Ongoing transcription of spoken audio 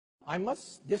I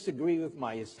must disagree with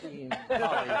my esteemed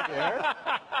colleague here.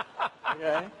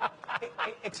 Okay?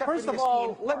 First of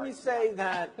all, let me say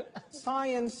that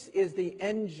science is the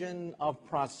engine of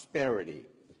prosperity.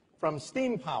 From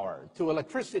steam power to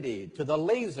electricity to the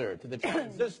laser to the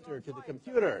transistor to the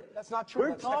computer. That's not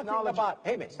true. We're talking about,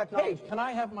 hey, can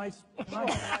I have my say?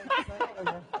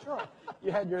 Sure.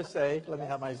 You had your say. Let me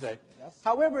have my say. Yes.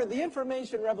 However, the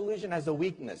information revolution has a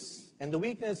weakness, and the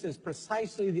weakness is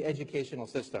precisely the educational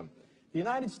system. The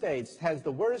United States has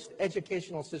the worst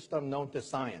educational system known to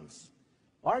science.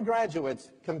 Our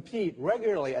graduates compete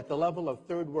regularly at the level of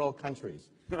third world countries.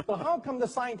 So how come the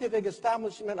scientific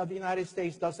establishment of the United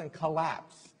States doesn't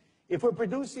collapse? If we're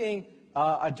producing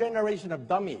a generation of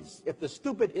dummies, if the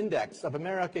stupid index of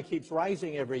America keeps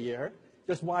rising every year,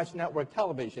 just watch network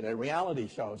television and reality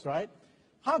shows, right?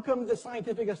 How come the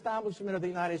scientific establishment of the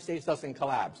United States doesn't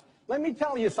collapse? Let me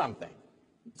tell you something.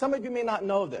 Some of you may not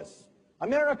know this.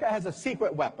 America has a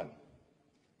secret weapon.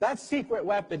 That secret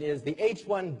weapon is the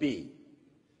H-1B.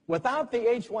 Without the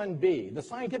H-1B, the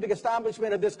scientific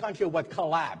establishment of this country would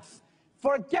collapse.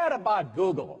 Forget about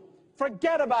Google.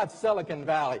 Forget about Silicon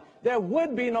Valley. There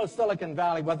would be no Silicon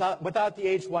Valley without the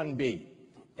H-1B.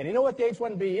 And you know what the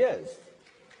H-1B is?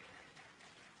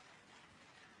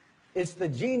 It's the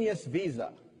genius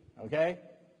visa, okay?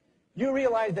 You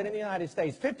realize that in the United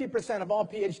States, 50% of all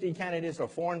PhD candidates are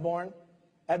foreign-born?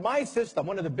 At my system,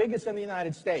 one of the biggest in the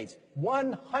United States,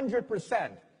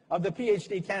 100% of the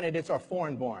PhD candidates are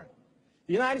foreign-born.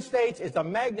 The United States is a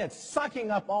magnet sucking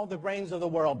up all the brains of the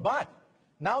world, but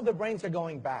now the brains are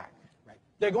going back. Right.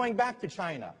 They're going back to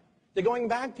China. They're going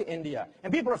back to India.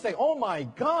 And people are saying, oh my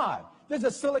God, there's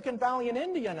a Silicon Valley in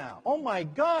India now. Oh my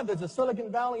God, there's a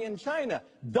Silicon Valley in China.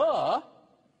 Duh.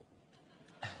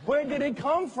 Where did it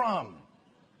come from?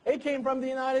 It came from the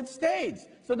United States.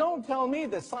 So don't tell me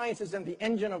that science isn't the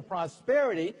engine of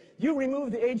prosperity. You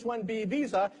remove the H-1B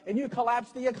visa and you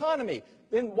collapse the economy.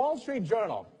 In Wall Street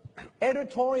Journal,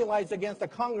 editorialized against a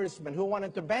congressman who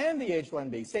wanted to ban the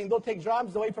H-1B, saying they'll take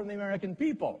jobs away from the American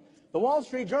people. The Wall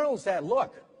Street Journal said,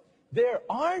 look, there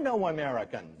are no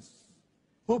Americans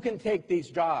who can take these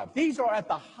jobs. These are at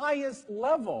the highest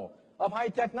level of high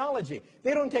technology.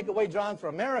 They don't take away jobs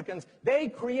from Americans. They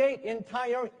create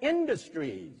entire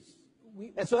industries.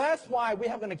 And so that's why we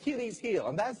have an Achilles heel,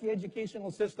 and that's the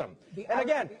educational system. And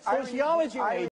again, sociology